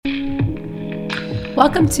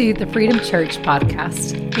Welcome to the Freedom Church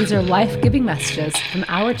podcast. These are life-giving messages from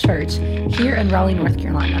our church here in Raleigh, North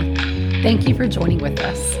Carolina. Thank you for joining with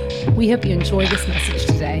us. We hope you enjoy this message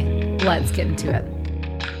today. Let's get into it.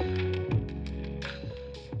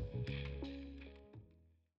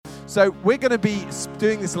 So we're going to be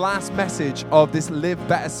doing this last message of this Live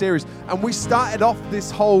Better series. And we started off this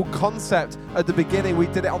whole concept at the beginning. We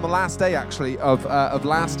did it on the last day, actually, of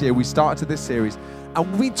last year. We started this series.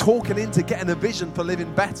 And we're talking into getting a vision for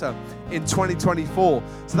living better in 2024.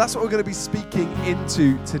 So that's what we're going to be speaking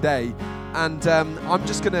into today. And I'm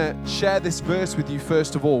just going to share this verse with you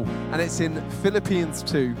first of all. And it's in Philippians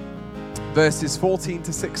 2, verses 14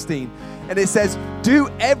 to 16. And it says, "Do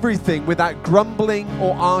everything without grumbling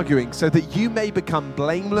or arguing, so that you may become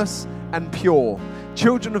blameless and pure,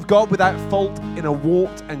 children of God without fault in a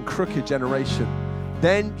warped and crooked generation.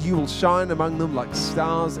 Then you will shine among them like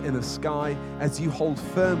stars in the sky as you hold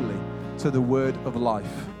firmly to the word of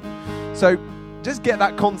life." So just get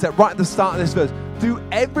that concept right at the start of this verse. Do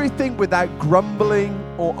everything without grumbling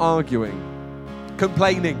or arguing,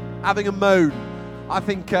 complaining, having a moan. I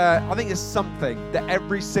think it's something that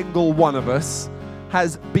every single one of us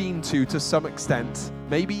has been to some extent.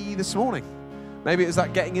 Maybe this morning. Maybe it was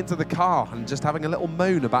like getting into the car and just having a little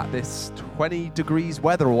moan about this 20 degrees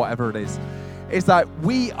weather or whatever it is. It's like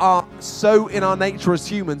we are so in our nature as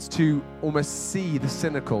humans to almost see the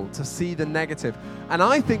cynical, to see the negative. And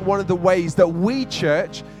I think one of the ways that we,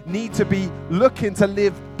 church, need to be looking to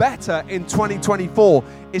live better in 2024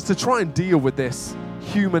 is to try and deal with this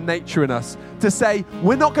human nature in us. To say,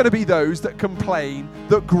 we're not going to be those that complain,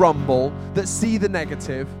 that grumble, that see the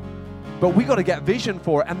negative, but we got to get vision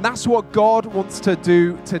for it. And that's what God wants to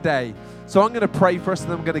do today. So I'm going to pray for us and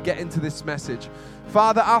then I'm going to get into this message.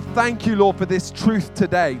 Father, I thank you, Lord, for this truth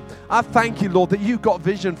today. I thank you, Lord, that you've got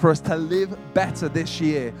vision for us to live better this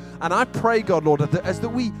year. And I pray, God, Lord, that as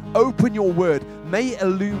we open your word, may it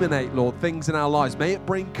illuminate, Lord, things in our lives. May it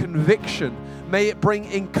bring conviction. May it bring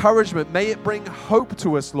encouragement. May it bring hope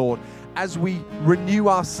to us, Lord, as we renew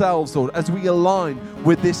ourselves, Lord, as we align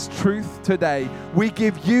with this truth today. We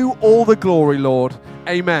give you all the glory, Lord.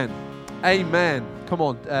 Amen. Amen. Come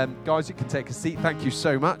on, guys, you can take a seat. Thank you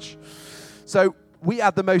so much. So we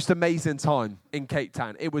had the most amazing time in Cape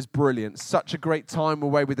Town. It was brilliant. Such a great time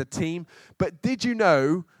away with the team. But did you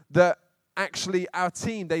know that actually our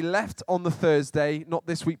team, they left on the Thursday, not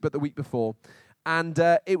this week, but the week before, and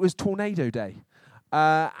it was Tornado Day.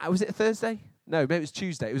 Was it a Thursday? No, maybe it was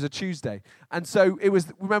Tuesday. It was a Tuesday. And so it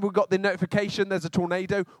was, remember we got the notification there's a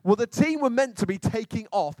tornado? Well, the team were meant to be taking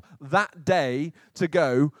off that day to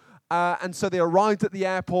go. And so they arrived at the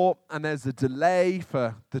airport, and there's a delay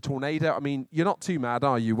for the tornado. I mean, you're not too mad,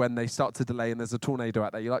 are you, when they start to delay and there's a tornado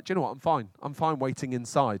out there? You're like, do you know what? I'm fine. I'm fine waiting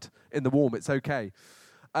inside in the warm. It's okay.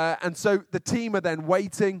 And so the team are then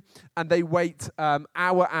waiting, and they wait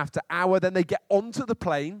hour after hour. Then they get onto the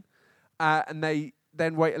plane, and they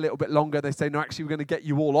then wait a little bit longer. They say, no, actually, we're going to get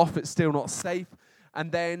you all off. It's still not safe. And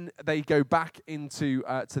then they go back into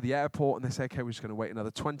to the airport, and they say, okay, we're just going to wait another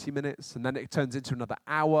 20 minutes. And then it turns into another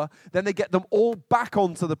hour. Then they get them all back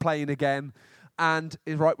onto the plane again. And,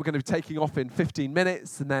 right, we're going to be taking off in 15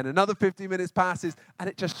 minutes. And then another 15 minutes passes. And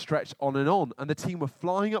it just stretched on. And the team were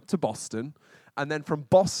flying up to Boston. And then from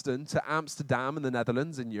Boston to Amsterdam in the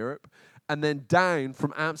Netherlands in Europe. And then down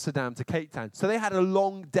from Amsterdam to Cape Town. So they had a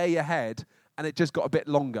long day ahead. And it just got a bit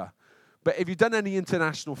longer. But if you've done any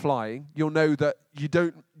international flying, you'll know that you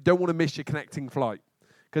don't want to miss your connecting flight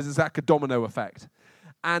because it's like a domino effect.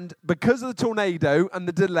 And because of the tornado and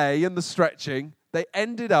the delay and the stretching, they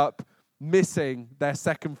ended up missing their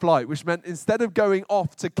second flight, which meant instead of going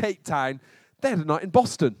off to Cape Town, they had a night in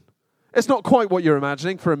Boston. It's not quite what you're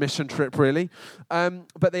imagining for a mission trip, really.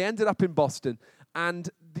 But they ended up in Boston. And,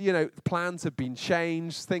 you know, plans have been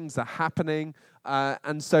changed. Things are happening.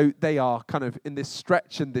 And so they are kind of in this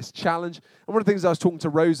stretch and this challenge. And one of the things I was talking to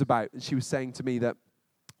Rose about, and she was saying to me that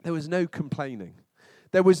there was no complaining.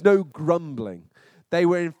 There was no grumbling. They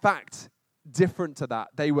were, in fact, different to that.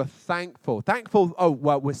 They were thankful. Thankful, oh,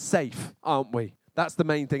 well, we're safe, aren't we? That's the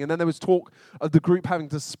main thing. And then there was talk of the group having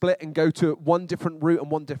to split and go to one different route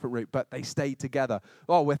and one different route, but they stayed together.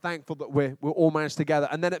 Oh, we're thankful that we're all managed together.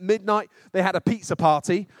 And then at midnight, they had a pizza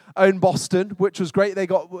party in Boston, which was great. They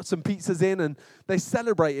got some pizzas in and they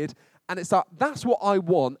celebrated. And it's like, that's what I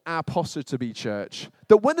want our posture to be, church.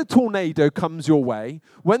 That when a tornado comes your way,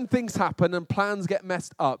 when things happen and plans get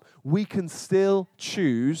messed up, we can still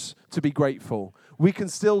choose to be grateful. We can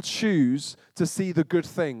still choose to see the good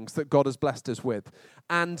things that God has blessed us with.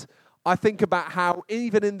 And I think about how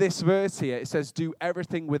even in this verse here, it says, do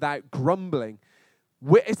everything without grumbling.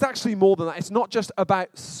 It's actually more than that. It's not just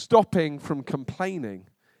about stopping from complaining.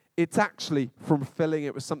 It's actually from filling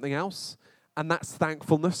it with something else. And that's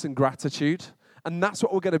thankfulness and gratitude. And that's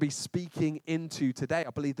what we're going to be speaking into today. I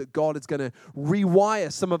believe that God is going to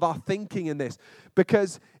rewire some of our thinking in this.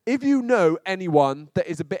 Because if you know anyone that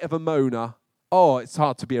is a bit of a moaner, it's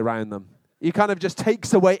hard to be around them. It kind of just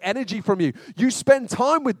takes away energy from you. You spend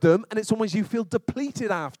time with them, and it's almost you feel depleted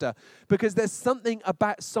after. Because there's something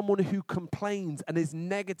about someone who complains and is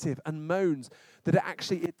negative and moans that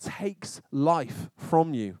it takes life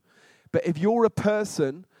from you. But if you're a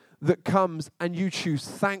person that comes and you choose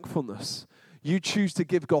thankfulness, you choose to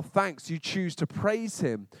give God thanks, you choose to praise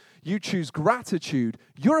Him, you choose gratitude,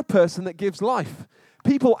 you're a person that gives life.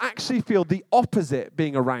 People actually feel the opposite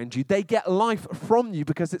being around you. They get life from you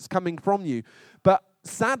because it's coming from you. But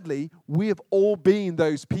sadly, we have all been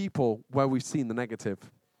those people where we've seen the negative,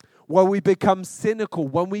 where we become cynical,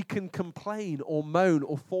 when we can complain or moan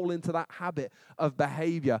or fall into that habit of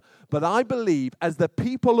behavior. But I believe as the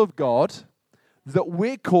people of God that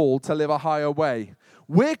we're called to live a higher way.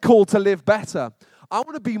 We're called to live better. I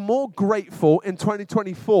want to be more grateful in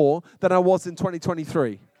 2024 than I was in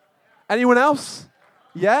 2023. Anyone else?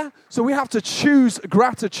 Yeah? So we have to choose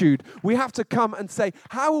gratitude. We have to come and say,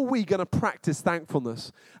 how are we going to practice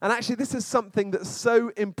thankfulness? And actually, this is something that's so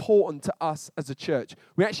important to us as a church.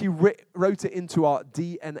 We actually wrote it into our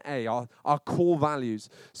DNA, our core values.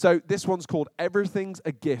 So this one's called Everything's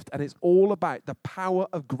a Gift, and it's all about the power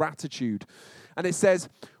of gratitude. And it says,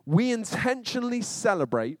 we intentionally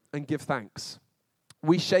celebrate and give thanks.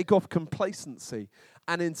 We shake off complacency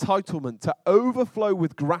and entitlement to overflow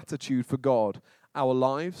with gratitude for God, our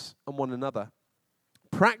lives, and one another.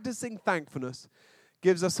 Practicing thankfulness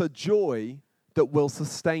gives us a joy that will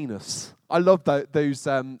sustain us. I love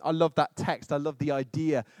I love that text. I love the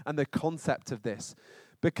idea and the concept of this,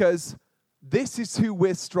 because this is who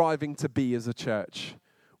we're striving to be as a church.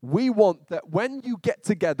 We want that when you get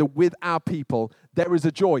together with our people, there is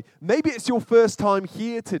a joy. Maybe it's your first time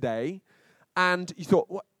here today, and you thought,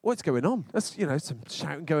 what's going on? There's some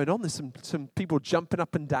shouting going on. There's some people jumping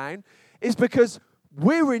up and down. It's because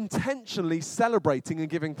we're intentionally celebrating and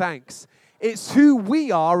giving thanks. It's who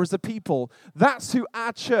we are as a people. That's who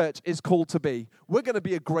our church is called to be. We're going to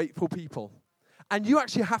be a grateful people. And you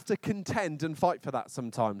actually have to contend and fight for that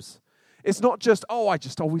sometimes. It's not just, I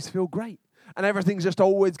just always feel great. And everything just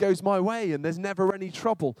always goes my way and there's never any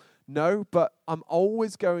trouble. No, but I'm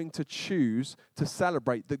always going to choose to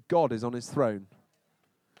celebrate that God is on His throne.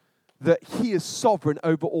 That He is sovereign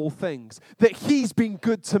over all things. That He's been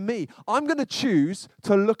good to me. I'm going to choose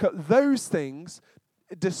to look at those things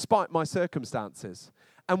despite my circumstances.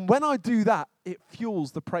 And when I do that, it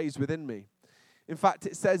fuels the praise within me. In fact,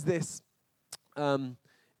 it says this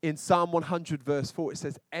in Psalm 100 verse 4. It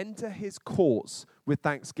says, enter His courts with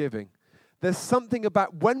thanksgiving. There's something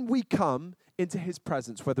about when we come into His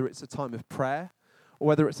presence, whether it's a time of prayer or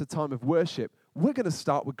whether it's a time of worship, we're going to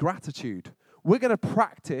start with gratitude. We're going to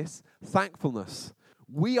practice thankfulness.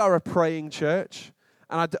 We are a praying church,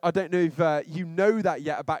 and I don't know if you know that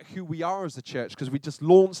yet about who we are as a church, because we just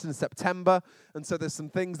launched in September, and so there's some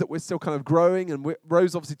things that we're still kind of growing, and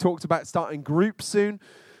Rose obviously talked about starting groups soon,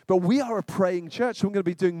 but we are a praying church, and we're going to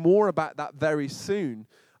be doing more about that very soon,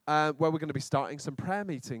 where we're going to be starting some prayer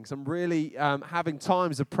meetings and really having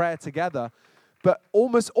times of prayer together. But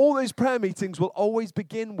almost all those prayer meetings will always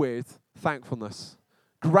begin with thankfulness.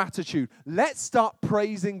 Gratitude. Let's start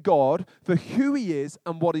praising God for who He is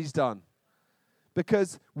and what He's done.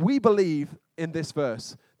 Because we believe in this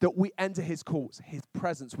verse that we enter His courts, His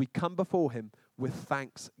presence. We come before Him with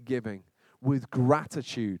thanksgiving, with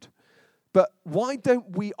gratitude. But why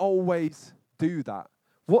don't we always do that?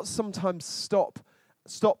 What sometimes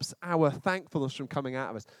stops our thankfulness from coming out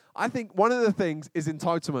of us? I think one of the things is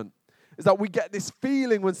entitlement. Is that we get this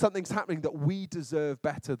feeling when something's happening that we deserve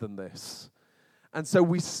better than this. And so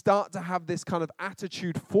we start to have this kind of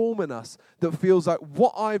attitude form in us that feels like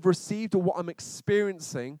what I've received or what I'm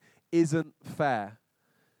experiencing isn't fair.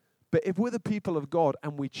 But if we're the people of God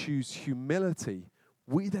and we choose humility,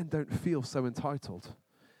 we then don't feel so entitled.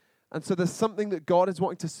 And so there's something that God is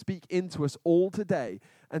wanting to speak into us all today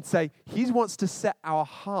and say He wants to set our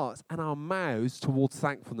hearts and our mouths towards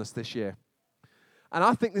thankfulness this year. And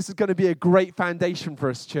I think this is going to be a great foundation for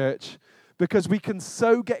us, church, because we can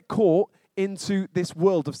so get caught into this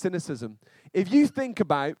world of cynicism. If you think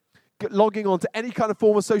about logging on to any kind of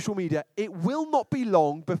form of social media, it will not be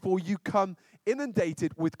long before you come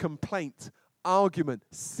inundated with complaint, argument,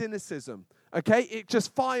 cynicism. Okay? It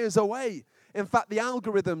just fires away. In fact, the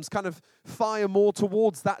algorithms kind of fire more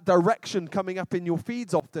towards that direction coming up in your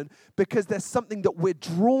feeds often because there's something that we're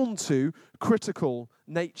drawn to, critical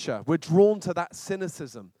nature. We're drawn to that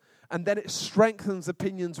cynicism. And then it strengthens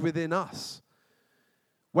opinions within us.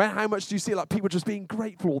 How much do you see like people just being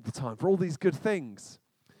grateful all the time for all these good things?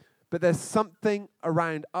 But there's something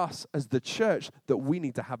around us as the church that we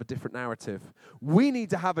need to have a different narrative. We need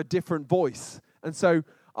to have a different voice. And so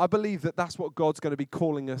I believe that that's what God's going to be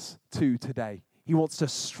calling us to today. He wants to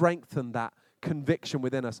strengthen that conviction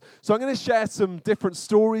within us. So I'm going to share some different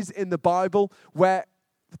stories in the Bible where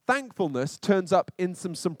thankfulness turns up in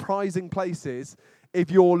some surprising places if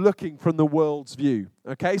you're looking from the world's view.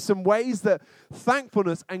 Okay, some ways that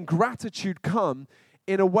thankfulness and gratitude come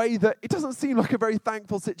in a way that it doesn't seem like a very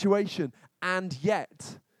thankful situation, and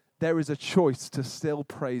yet there is a choice to still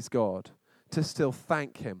praise God, to still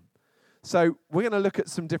thank Him. So we're going to look at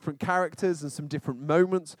some different characters and some different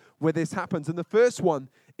moments where this happens. And the first one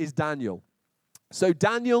is Daniel. So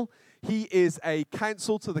Daniel, he is a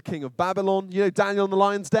counsel to the king of Babylon. You know Daniel in the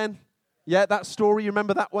lion's den? Yeah, that story, you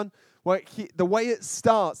remember that one? Well, the way it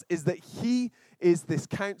starts is that he is this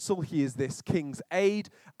counsel, he is this king's aide,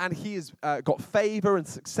 and he has got favor and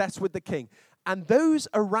success with the king. And those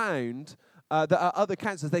around that are other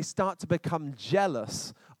counselors, they start to become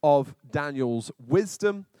jealous of Daniel's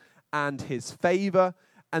wisdom and his favor.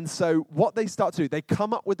 And so what they start to do, they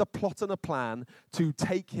come up with a plot and a plan to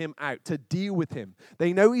take him out, to deal with him.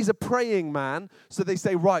 They know he's a praying man, so they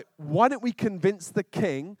say, right, why don't we convince the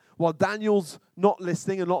king, while Daniel's not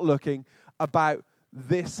listening and not looking, about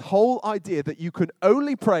this whole idea that you can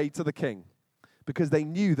only pray to the king, because they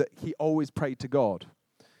knew that he always prayed to God.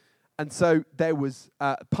 And so there was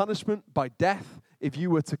punishment by death if you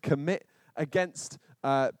were to commit against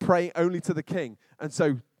praying only to the king. And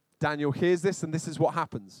so Daniel hears this, and this is what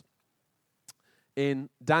happens.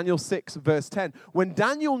 In Daniel 6, verse 10, when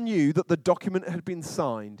Daniel knew that the document had been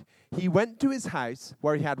signed, he went to his house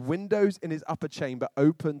where he had windows in his upper chamber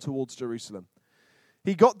open towards Jerusalem.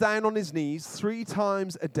 He got down on his knees 3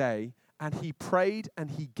 times a day, and he prayed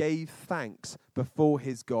and he gave thanks before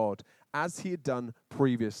his God, as he had done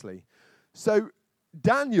previously. So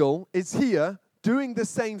Daniel is here doing the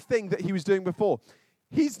same thing that he was doing before.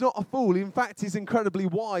 He's not a fool. In fact, he's incredibly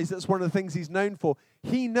wise. That's one of the things he's known for.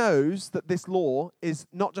 He knows that this law is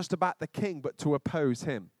not just about the king, but to oppose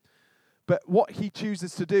him. But what he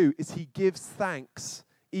chooses to do is he gives thanks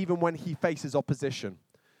even when he faces opposition.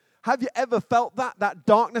 Have you ever felt that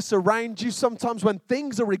darkness around you sometimes when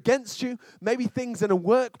things are against you? Maybe things in a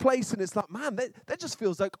workplace, and it's like, man, that just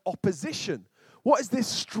feels like opposition. What is this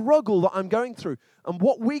struggle that I'm going through? And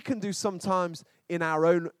what we can do sometimes in our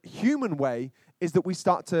own human way is that we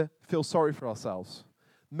start to feel sorry for ourselves.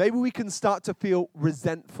 Maybe we can start to feel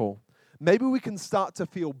resentful. Maybe we can start to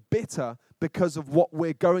feel bitter because of what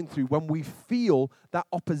we're going through when we feel that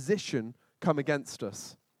opposition come against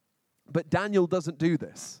us. But Daniel doesn't do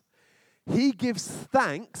this. He gives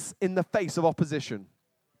thanks in the face of opposition.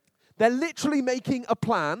 They're literally making a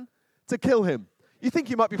plan to kill him. You think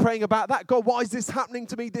you might be praying about that. God, why is this happening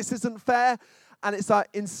to me? This isn't fair. And it's like,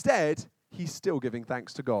 instead, he's still giving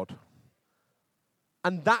thanks to God.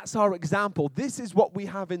 And that's our example. This is what we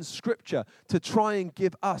have in Scripture to try and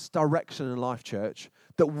give us direction in life, church,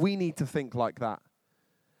 that we need to think like that.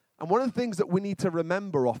 And one of the things that we need to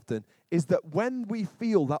remember often is that when we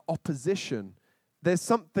feel that opposition, there's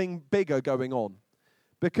something bigger going on.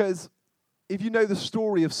 Because if you know the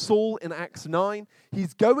story of Saul in Acts 9,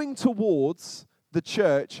 he's going towards the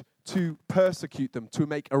church to persecute them, to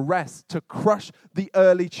make arrests, to crush the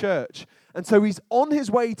early church. And so he's on his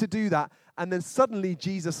way to do that. And then suddenly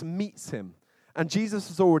Jesus meets him. And Jesus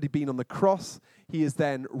has already been on the cross. He is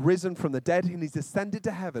then risen from the dead and he's ascended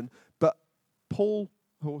to heaven. But Paul,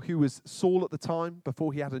 who was Saul at the time,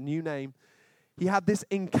 before he had a new name, he had this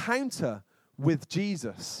encounter with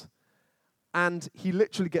Jesus. And he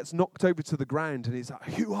literally gets knocked over to the ground and he's like,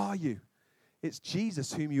 who are you? It's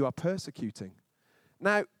Jesus whom you are persecuting.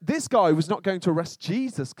 Now, this guy was not going to arrest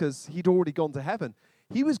Jesus because he'd already gone to heaven.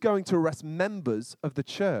 He was going to arrest members of the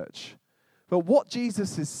church. But what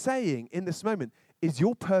Jesus is saying in this moment is,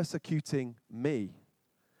 you're persecuting me.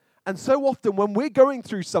 And so often when we're going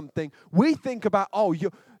through something, we think about,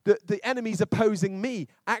 the enemy's opposing me.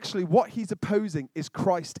 Actually, what he's opposing is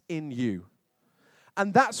Christ in you.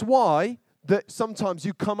 And that's why that sometimes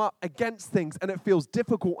you come up against things and it feels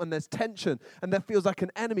difficult and there's tension and there feels like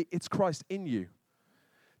an enemy. It's Christ in you.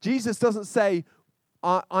 Jesus doesn't say,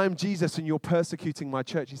 I'm Jesus and you're persecuting my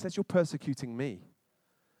church. He says, you're persecuting me.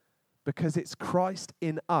 Because it's Christ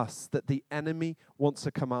in us that the enemy wants to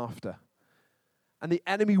come after. And the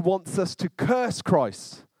enemy wants us to curse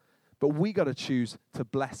Christ. but we got to choose to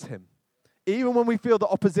bless him. Even when we feel the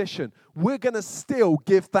opposition, we're going to still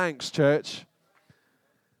give thanks, church.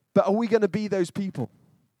 But are we going to be those people?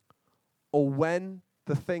 Or when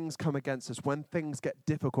the things come against us, when things get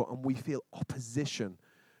difficult and we feel opposition,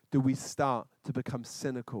 do we start to become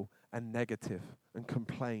cynical and negative and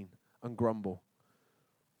complain and grumble?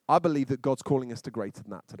 I believe that God's calling us to greater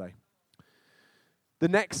than that today. The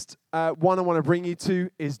next one I want to bring you to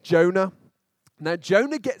is Jonah. Now,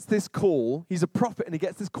 Jonah gets this call. He's a prophet, and he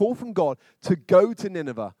gets this call from God to go to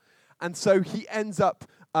Nineveh. And so he ends up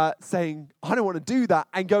saying, I don't want to do that,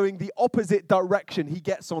 and going the opposite direction. He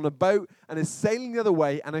gets on a boat and is sailing the other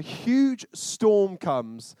way, and a huge storm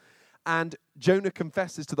comes, and Jonah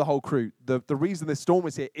confesses to the whole crew, the reason this storm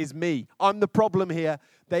is here is me. I'm the problem here.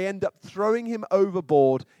 They end up throwing him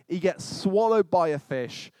overboard. He gets swallowed by a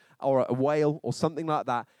fish or a whale or something like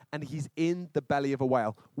that, and he's in the belly of a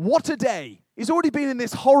whale. What a day. He's already been in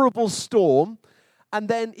this horrible storm, and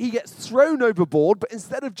then he gets thrown overboard, but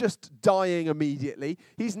instead of just dying immediately,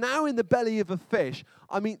 he's now in the belly of a fish.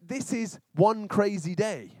 I mean, this is one crazy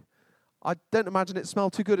day. I don't imagine it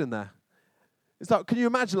smelled too good in there. It's like, can you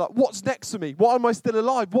imagine, like, what's next for me? Why am I still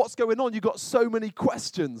alive? What's going on? You've got so many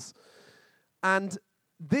questions. And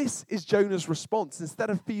this is Jonah's response. Instead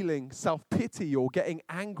of feeling self-pity or getting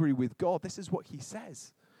angry with God, this is what he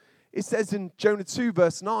says. It says in Jonah 2,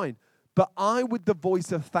 verse 9, "But I, with the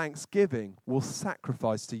voice of thanksgiving, will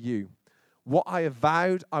sacrifice to you. What I have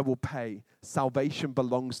vowed, I will pay. Salvation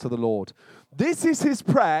belongs to the Lord." This is his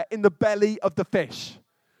prayer in the belly of the fish.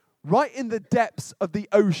 Right in the depths of the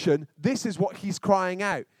ocean, this is what he's crying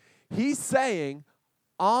out. He's saying,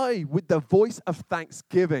 I, with the voice of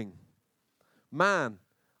thanksgiving. Man,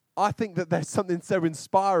 I think that there's something so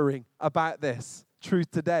inspiring about this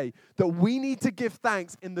truth today, that we need to give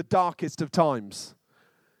thanks in the darkest of times.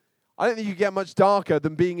 I don't think you get much darker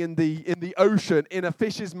than being in the ocean, in a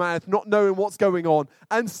fish's mouth, not knowing what's going on,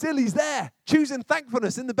 and still he's there, choosing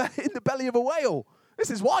thankfulness in the belly of a whale. This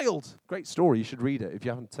is wild. Great story. You should read it if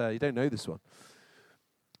you don't know this one.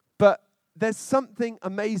 But there's something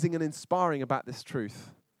amazing and inspiring about this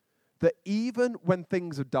truth, that even when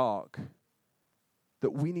things are dark,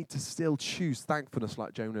 that we need to still choose thankfulness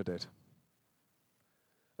like Jonah did.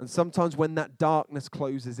 And sometimes when that darkness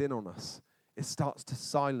closes in on us, it starts to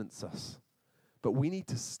silence us. But we need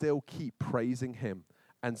to still keep praising him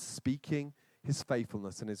and speaking his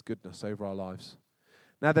faithfulness and his goodness over our lives.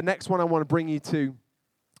 Now, the next one I want to bring you to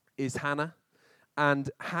is Hannah. And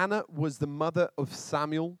Hannah was the mother of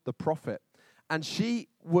Samuel, the prophet. And she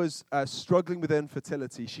was struggling with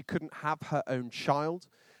infertility. She couldn't have her own child.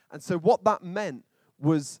 And so what that meant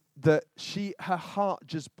was that her heart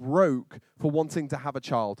just broke for wanting to have a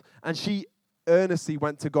child. And she earnestly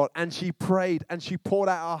went to God, and she prayed, and she poured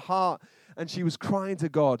out her heart, and she was crying to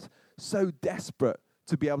God, so desperate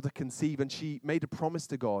to be able to conceive. And she made a promise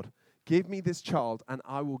to God, give me this child, and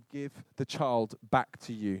I will give the child back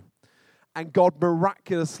to you. And God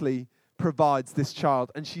miraculously provides this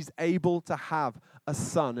child, and she's able to have a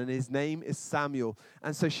son, and his name is Samuel.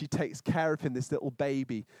 And so she takes care of him, this little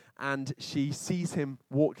baby, and she sees him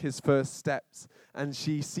walk his first steps, and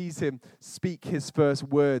she sees him speak his first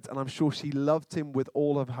words, and I'm sure she loved him with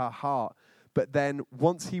all of her heart. But then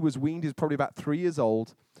once he was weaned, he was probably about 3 years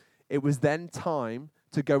old, it was then time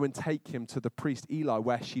to go and take him to the priest Eli,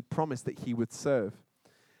 where she'd promised that he would serve.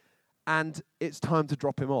 And it's time to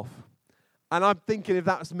drop him off. And I'm thinking, if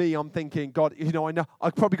that's me, I'm thinking, God, I know I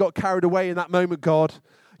probably got carried away in that moment, God.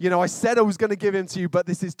 I said I was going to give him to you, but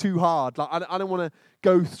this is too hard. Like, I don't want to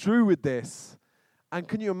go through with this. And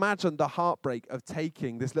can you imagine the heartbreak of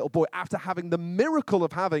taking this little boy after having the miracle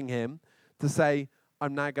of having him to say,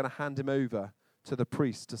 I'm now going to hand him over to the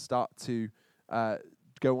priest to start to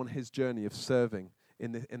go on his journey of serving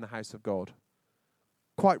in the house of God.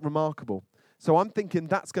 Quite remarkable. So I'm thinking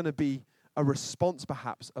that's going to be a response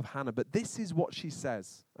perhaps of Hannah. But this is what she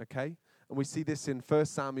says, okay? And we see this in 1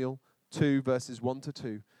 Samuel 2, verses 1 to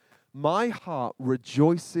 2. My heart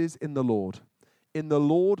rejoices in the Lord. In the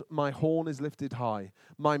Lord my horn is lifted high.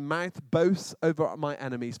 My mouth boasts over my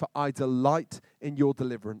enemies, for I delight in your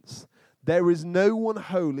deliverance. There is no one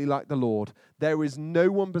holy like the Lord. There is no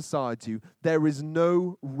one beside you. There is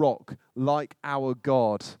no rock like our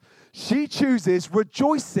God. She chooses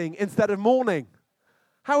rejoicing instead of mourning.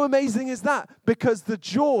 How amazing is that? Because the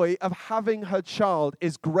joy of having her child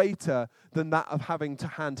is greater than that of having to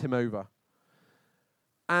hand him over.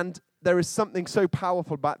 And there is something so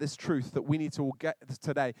powerful about this truth that we need to all get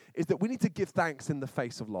today, is that we need to give thanks in the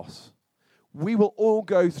face of loss. We will all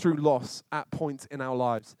go through loss at points in our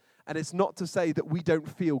lives. And it's not to say that we don't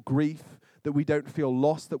feel grief, that we don't feel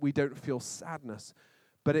loss, that we don't feel sadness.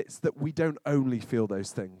 but it's that we don't only feel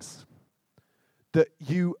those things. That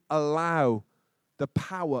you allow the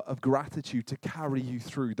power of gratitude to carry you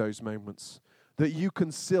through those moments. That you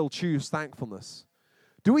can still choose thankfulness.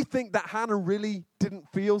 Do we think that Hannah really didn't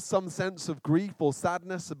feel some sense of grief or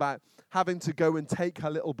sadness about having to go and take her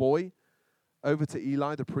little boy over to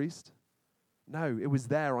Eli the priest? No, it was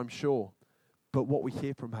there, I'm sure. But what we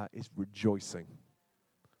hear from her is rejoicing.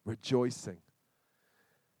 Rejoicing.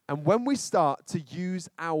 And when we start to use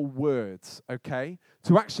our words, okay,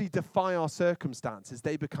 to actually defy our circumstances,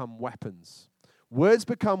 they become weapons. Words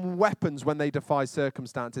become weapons when they defy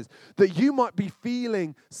circumstances. That you might be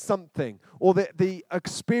feeling something, or that the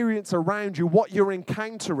experience around you, what you're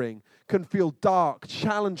encountering, can feel dark,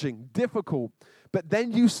 challenging, difficult. But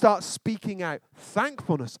then you start speaking out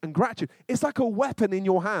thankfulness and gratitude. It's like a weapon in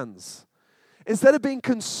your hands. Instead of being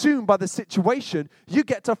consumed by the situation, you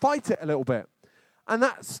get to fight it a little bit. And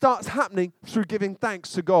that starts happening through giving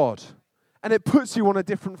thanks to God. And it puts you on a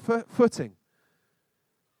different footing.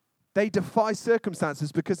 They defy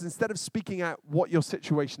circumstances because instead of speaking out what your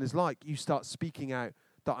situation is like, you start speaking out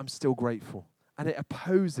that I'm still grateful. And it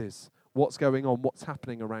opposes what's going on, what's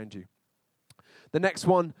happening around you. The next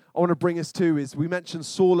one I want to bring us to is, we mentioned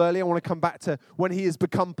Saul earlier. I want to come back to when he has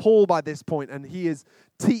become Paul by this point, and he is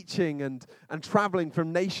teaching and traveling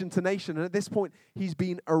from nation to nation. And at this point, he's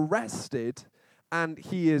been arrested, and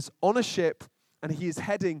he is on a ship, and he is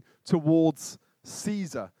heading towards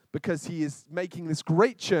Caesar because he is making this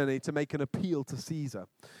great journey to make an appeal to Caesar.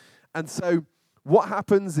 And so what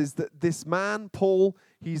happens is that this man, Paul,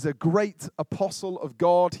 he's a great apostle of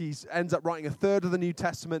God. He ends up writing a third of the New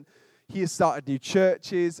Testament. He has started new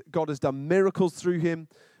churches. God has done miracles through him.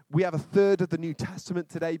 We have a third of the New Testament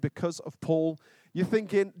today because of Paul. You're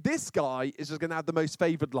thinking, this guy is just going to have the most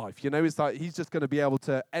favored life. You know, it's like he's just going to be able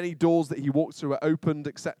to, any doors that he walks through are opened,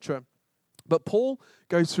 etc. But Paul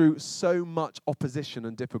goes through so much opposition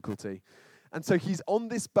and difficulty. And so he's on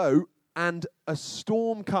this boat, and a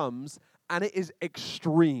storm comes, and it is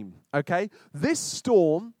extreme, okay? This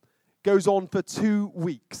storm goes on for 2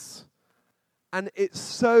 weeks. And it's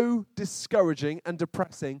so discouraging and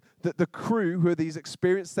depressing that the crew, who are these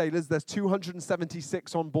experienced sailors, there's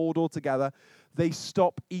 276 on board altogether, they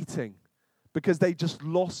stop eating because they just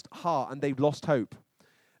lost heart and they've lost hope.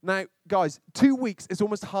 Now, guys, 2 weeks is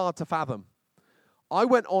almost hard to fathom. I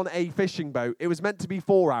went on a fishing boat. It was meant to be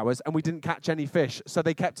 4 hours, and we didn't catch any fish, so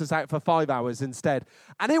they kept us out for 5 hours instead.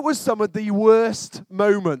 And it was some of the worst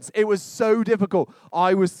moments. It was so difficult.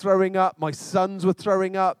 I was throwing up. My sons were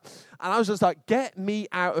throwing up. And I was just like, get me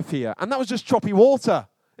out of here. And that was just choppy water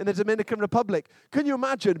in the Dominican Republic. Can you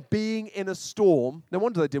imagine being in a storm? No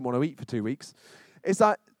wonder they didn't want to eat for 2 weeks. It's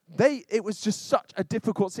like it was just such a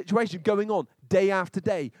difficult situation going on day after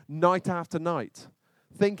day, night after night,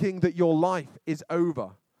 thinking that your life is over.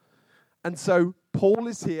 And so Paul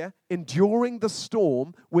is here enduring the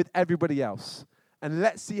storm with everybody else. And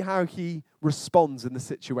let's see how he responds in the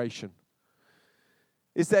situation.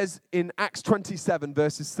 It says in Acts 27,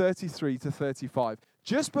 verses 33 to 35,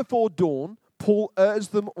 just before dawn, Paul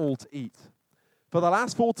urged them all to eat. For the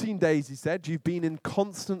last 14 days, he said, you've been in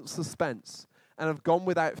constant suspense and have gone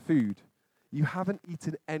without food. You haven't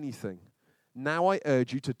eaten anything. Now I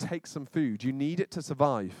urge you to take some food. You need it to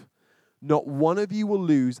survive. Not one of you will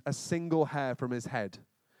lose a single hair from his head.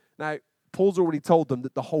 Now, Paul's already told them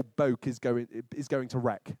that the whole boat is going to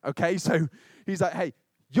wreck. Okay, so he's like, hey,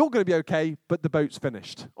 you're going to be okay, but the boat's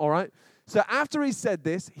finished, all right? So after he said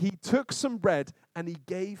this, he took some bread and he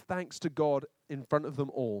gave thanks to God in front of them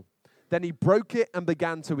all. Then he broke it and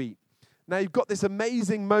began to eat. Now you've got this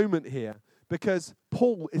amazing moment here because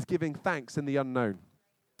Paul is giving thanks in the unknown.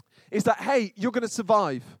 It's like, hey, you're going to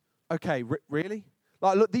survive. Okay, really?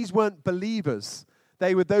 Like, look, these weren't believers.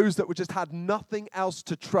 They were those that just had nothing else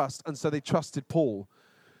to trust, and so they trusted Paul.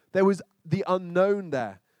 There was the unknown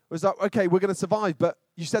there. It was like, okay, we're going to survive, but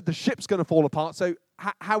you said the ship's going to fall apart, so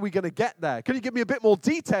how are we going to get there? Can you give me a bit more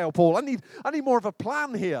detail, Paul? I need more of a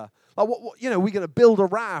plan here. Like, what are we going to build a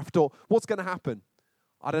raft, or what's going to happen?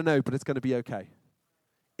 I don't know, but it's going to be okay.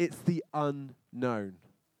 It's the unknown.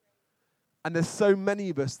 And there's so many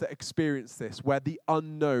of us that experience this, where the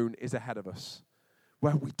unknown is ahead of us,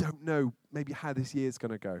 where we don't know maybe how this year's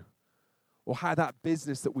going to go, or how that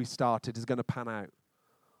business that we started is going to pan out,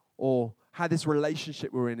 or how this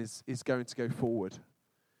relationship we're in is going to go forward.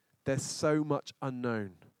 There's so much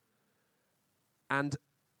unknown. And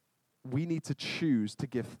we need to choose to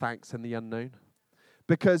give thanks in the unknown.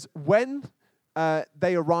 Because when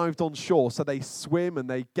they arrived on shore, so they swim and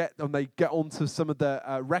they get onto some of the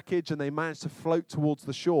wreckage and they manage to float towards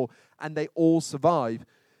the shore and they all survive.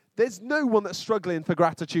 There's no one that's struggling for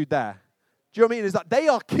gratitude there. Do you know what I mean? It's like they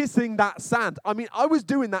are kissing that sand. I mean, I was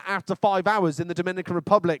doing that after 5 hours in the Dominican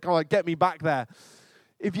Republic. Oh, get me back there.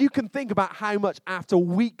 If you can think about how much after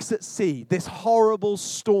weeks at sea, this horrible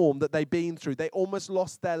storm that they've been through, they almost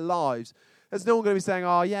lost their lives. There's no one going to be saying,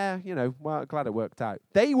 oh, yeah, well, glad it worked out.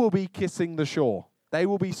 They will be kissing the shore. They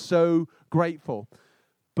will be so grateful.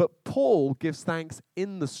 But Paul gives thanks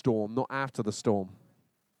in the storm, not after the storm.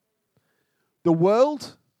 The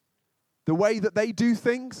world, the way that they do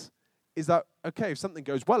things is that, okay, if something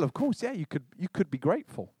goes well, of course, yeah, you could be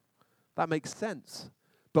grateful. That makes sense.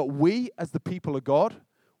 But we, as the people of God,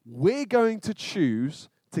 we're going to choose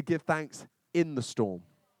to give thanks in the storm,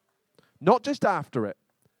 not just after it.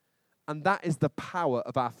 And that is the power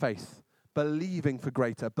of our faith, believing for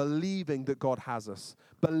greater, believing that God has us,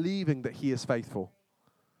 believing that he is faithful.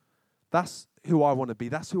 That's who I want to be.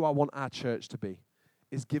 That's who I want our church to be,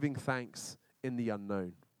 is giving thanks in the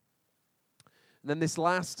unknown. And then this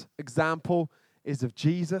last example is of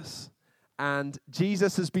Jesus. And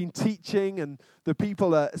Jesus has been teaching, and the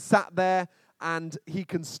people are sat there, and he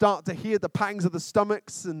can start to hear the pangs of the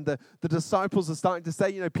stomachs, and the disciples are starting to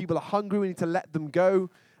say, people are hungry, we need to let them go.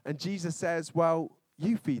 And Jesus says, well,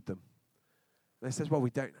 you feed them. And they says, well, we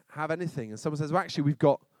don't have anything. And someone says, well, actually, we've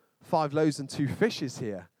got 5 loaves and 2 fishes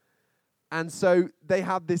here. And so they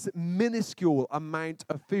have this minuscule amount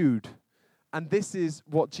of food. And this is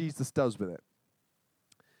what Jesus does with it.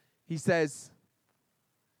 He says,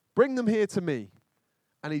 bring them here to me.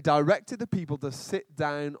 And he directed the people to sit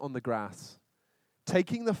down on the grass.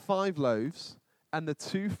 Taking the 5 loaves and the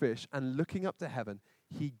 2 fish and looking up to heaven,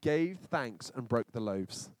 he gave thanks and broke the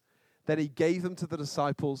loaves. Then he gave them to the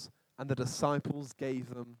disciples, and the disciples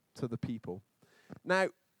gave them to the people. Now,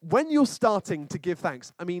 when you're starting to give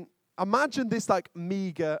thanks, imagine this like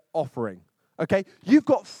meager offering, okay? You've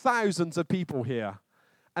got thousands of people here,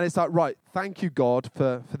 and it's like, right, thank you, God,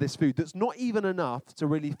 for this food that's not even enough to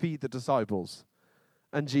really feed the disciples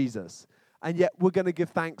and Jesus, and yet we're going to give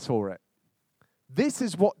thanks for it. This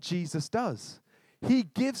is what Jesus does. He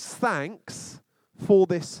gives thanks for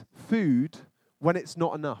this food when it's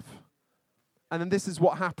not enough. And then this is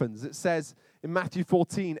what happens. It says in Matthew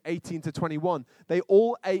 14, 18 to 21, they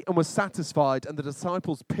all ate and were satisfied, and the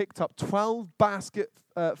disciples picked up 12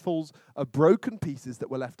 basketfuls of broken pieces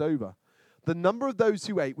that were left over. The number of those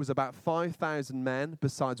who ate was about 5,000 men,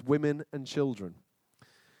 besides women and children.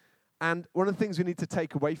 And one of the things we need to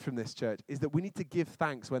take away from this, church, is that we need to give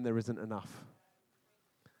thanks when there isn't enough.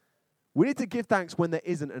 We need to give thanks when there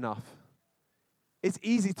isn't enough. It's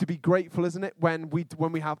easy to be grateful, isn't it, when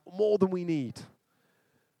we have more than we need.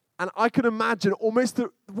 And I can imagine almost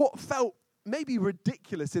what felt maybe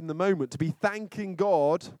ridiculous in the moment to be thanking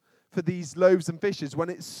God for these loaves and fishes when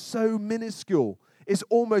it's so minuscule. It's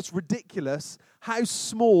almost ridiculous how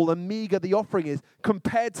small and meager the offering is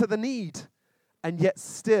compared to the need. And yet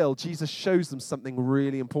still, Jesus shows them something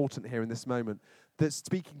really important here in this moment that's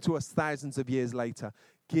speaking to us thousands of years later.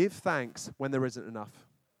 Give thanks when there isn't enough.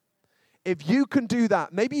 If you can do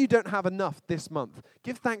that, maybe you don't have enough this month.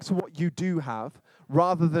 Give thanks for what you do have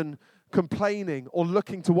rather than complaining or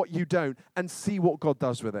looking to what you don't, and see what God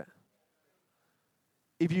does with it.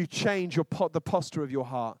 If you change the posture of your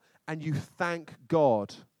heart and you thank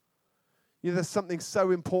God, there's something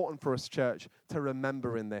so important for us, church, to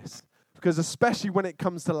remember in this. Because especially when it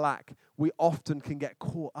comes to lack, we often can get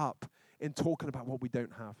caught up in talking about what we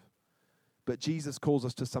don't have. But Jesus calls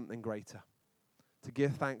us to something greater. To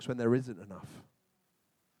give thanks when there isn't enough.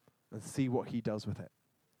 And see what he does with it.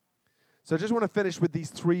 So I just want to finish with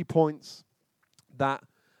these 3 points that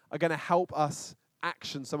are going to help us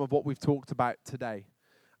action some of what we've talked about today.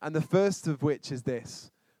 And the first of which is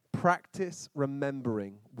this. Practice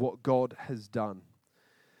remembering what God has done.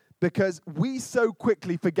 Because we so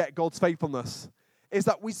quickly forget God's faithfulness. Is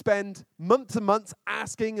that we spend months and months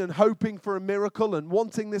asking and hoping for a miracle and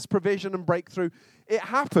wanting this provision and breakthrough. It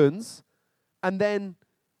happens, and then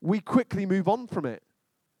we quickly move on from it.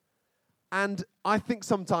 And I think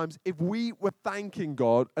sometimes if we were thanking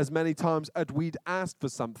God as many times as we'd asked for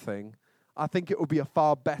something, I think it would be a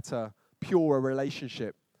far better, purer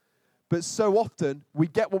relationship. But so often, we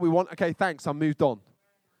get what we want. Okay, thanks, I moved on.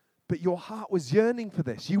 But your heart was yearning for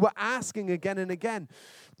this. You were asking again and again.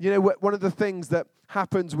 One of the things that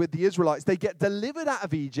happens with the Israelites, they get delivered out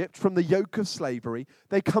of Egypt from the yoke of slavery.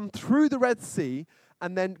 They come through the Red Sea,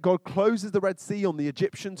 and then God closes the Red Sea on the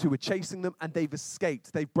Egyptians who were chasing them, and they've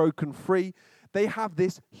escaped. They've broken free. They have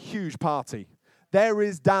this huge party. There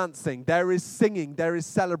is dancing. There is singing. There is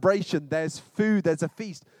celebration. There's food. There's a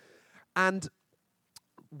feast. And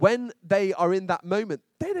when they are in that moment,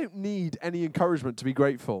 they don't need any encouragement to be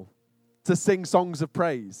grateful, to sing songs of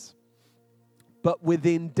praise. But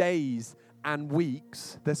within days and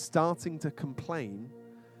weeks, they're starting to complain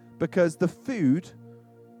because the food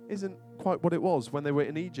isn't quite what it was when they were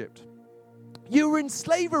in Egypt. You were in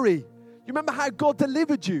slavery. You remember how God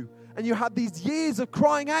delivered you, and you had these years of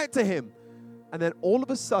crying out to him. And then all of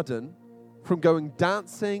a sudden, from going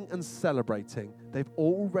dancing and celebrating, they've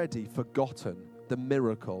already forgotten the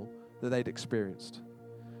miracle that they'd experienced.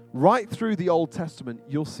 Right through the Old Testament,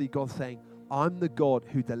 you'll see God saying, I'm the God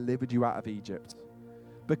who delivered you out of Egypt.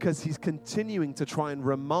 Because he's continuing to try and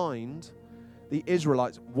remind the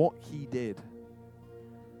Israelites what he did.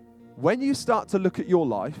 When you start to look at your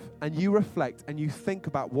life and you reflect and you think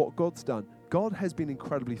about what God's done, God has been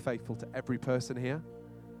incredibly faithful to every person here.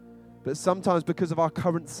 But sometimes because of our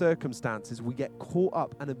current circumstances, we get caught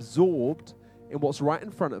up and absorbed in what's right in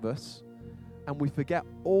front of us, and we forget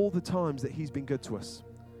all the times that he's been good to us.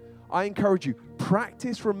 I encourage you,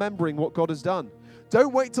 practice remembering what God has done.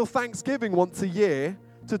 Don't wait till Thanksgiving once a year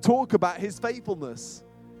to talk about his faithfulness,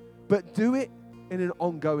 but do it in an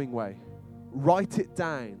ongoing way. Write it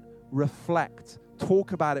down, reflect,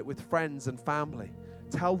 talk about it with friends and family.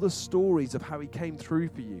 Tell the stories of how he came through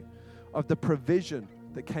for you, of the provision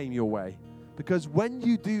that came your way. Because when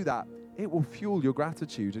you do that, it will fuel your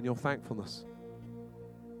gratitude and your thankfulness.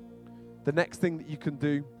 The next thing that you can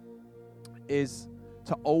do is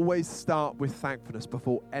to always start with thankfulness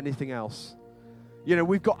before anything else. You know,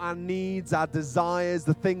 we've got our needs, our desires,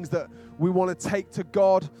 the things that we want to take to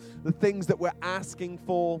God, the things that we're asking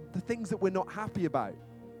for, the things that we're not happy about.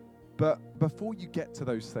 But before you get to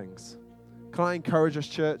those things, can I encourage us,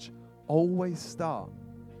 church, always start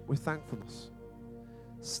with thankfulness.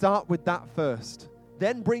 Start with that first.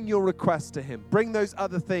 Then bring your request to him. Bring those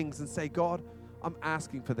other things and say, God, I'm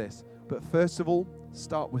asking for this. But first of all,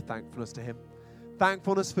 start with thankfulness to him.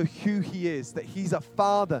 Thankfulness for who he is, that he's a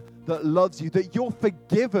father that loves you, that you're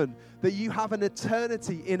forgiven, that you have an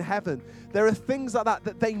eternity in heaven. There are things like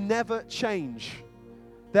that they never change.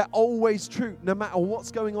 They're always true, no matter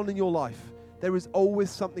what's going on in your life. There is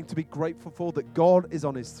always something to be grateful for, that God is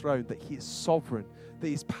on his throne, that he is sovereign, that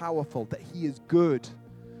he's powerful, that he is good.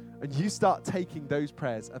 And you start taking those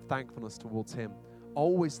prayers of thankfulness towards him.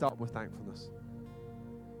 Always start with thankfulness.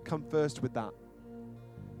 Come first with that.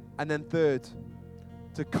 And then third,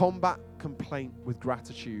 to combat complaint with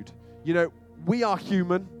gratitude. You know, we are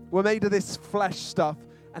human. We're made of this flesh stuff,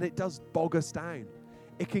 and it does bog us down.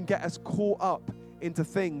 It can get us caught up into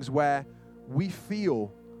things where we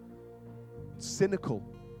feel cynical,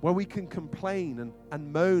 where we can complain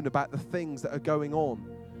and moan about the things that are going on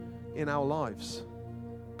in our lives.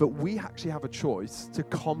 But we actually have a choice to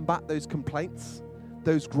combat those complaints,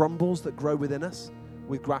 those grumbles that grow within us,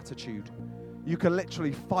 with gratitude. You can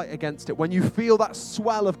literally fight against it. When you feel that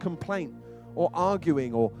swell of complaint or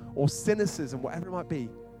arguing or cynicism, whatever it might be,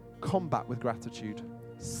 combat with gratitude.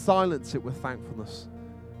 Silence it with thankfulness.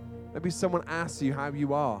 Maybe someone asks you how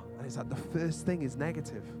you are, and it's like the first thing is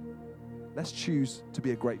negative. Let's choose to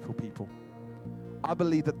be a grateful people. I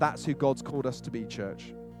believe that that's who God's called us to be,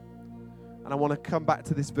 church. And I want to come back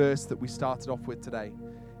to this verse that we started off with today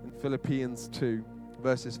in Philippians 2,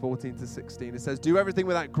 verses 14 to 16. It says, do everything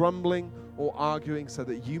without grumbling or arguing, so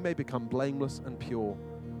that you may become blameless and pure.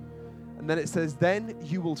 And then it says, then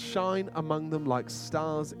you will shine among them like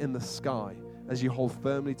stars in the sky as you hold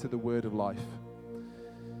firmly to the word of life.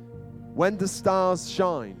 When do stars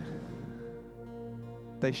shine?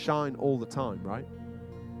 They shine all the time, right?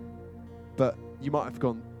 But you might have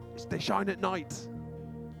gone, they shine at night.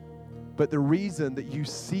 But the reason that you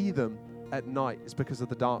see them at night is because of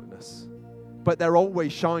the darkness. But they're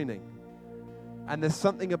always shining. And there's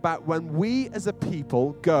something about when we as a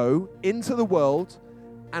people go into the world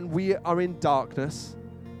and we are in darkness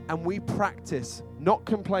and we practice not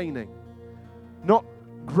complaining, not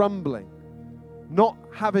grumbling, not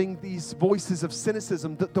having these voices of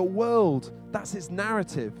cynicism, that the world, that's its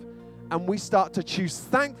narrative. And we start to choose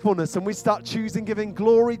thankfulness and we start choosing giving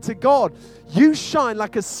glory to God. You shine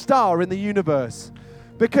like a star in the universe,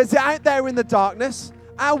 because out there in the darkness,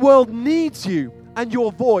 our world needs you and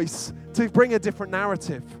your voice to bring a different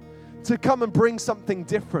narrative, to come and bring something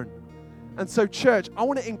different. And so, church, I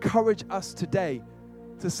want to encourage us today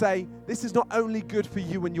to say, this is not only good for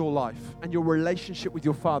you and your life and your relationship with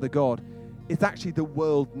your Father God, it's actually the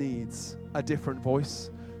world needs a different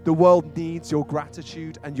voice. The world needs your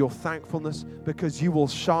gratitude and your thankfulness, because you will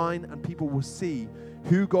shine and people will see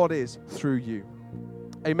who God is through you.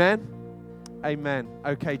 Amen? Amen.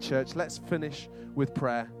 Okay, church, let's finish with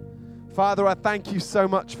prayer. Father, I thank you so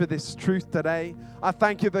much for this truth today. I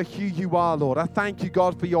thank you for who you are, Lord. I thank you,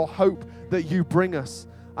 God, for your hope that you bring us.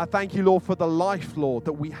 I thank you, Lord, for the life, Lord,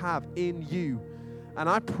 that we have in you. And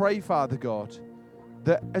I pray, Father God,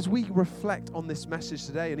 that as we reflect on this message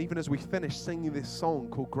today, and even as we finish singing this song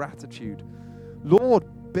called Gratitude, Lord,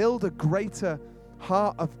 build a greater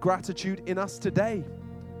heart of gratitude in us today.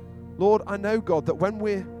 Lord, I know, God, that when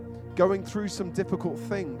we're going through some difficult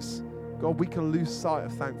things, God, we can lose sight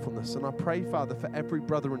of thankfulness. And I pray, Father, for every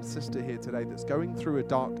brother and sister here today that's going through a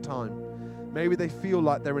dark time. Maybe they feel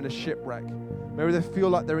like they're in a shipwreck. Maybe they feel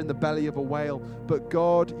like they're in the belly of a whale. But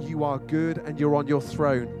God, you are good and you're on your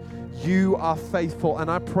throne. You are faithful. And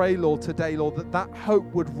I pray, Lord, today, Lord, that hope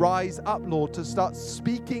would rise up, Lord, to start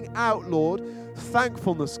speaking out, Lord,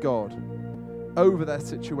 thankfulness, God, over their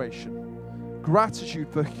situation. Gratitude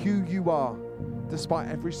for who you are, despite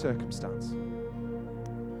every circumstance.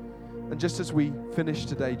 And just as we finish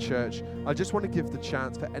today, church, I just want to give the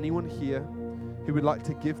chance for anyone here who would like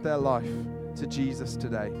to give their life to Jesus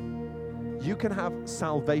today. You can have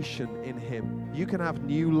salvation in him. You can have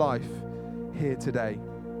new life here today.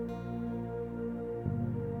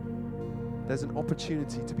 There's an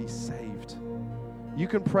opportunity to be saved. You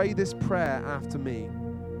can pray this prayer after me,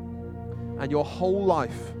 and your whole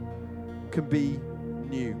life can be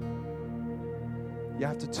new. You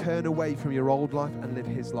have to turn away from your old life and live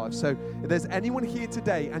his life. So if there's anyone here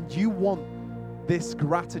today and you want this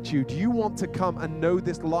gratitude, you want to come and know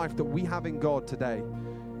this life that we have in God today,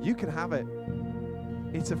 you can have it.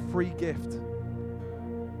 It's a free gift.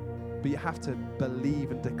 But you have to believe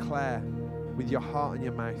and declare with your heart and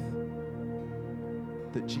your mouth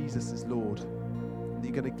that Jesus is Lord. That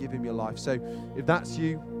you're going to give him your life. So if that's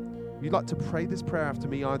you, you'd like to pray this prayer after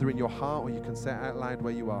me, either in your heart or you can say it out loud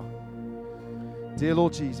where you are. Dear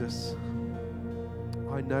Lord Jesus,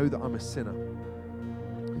 I know that I'm a sinner,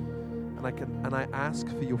 and I ask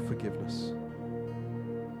for your forgiveness.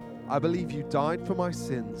 I believe you died for my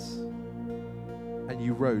sins and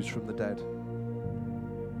you rose from the dead.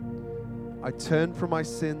 I turn from my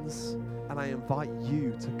sins and I invite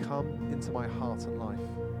you to come into my heart and life.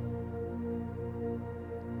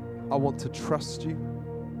 I want to trust you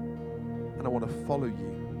and I want to follow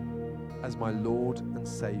you as my Lord and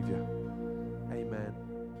Savior. Amen.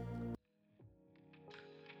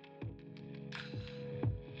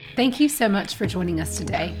 Thank you so much for joining us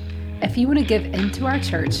today. If you want to give into our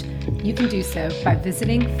church, you can do so by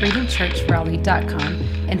visiting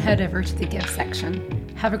freedomchurchraleigh.com and head over to the Give section.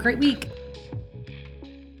 Have a great week.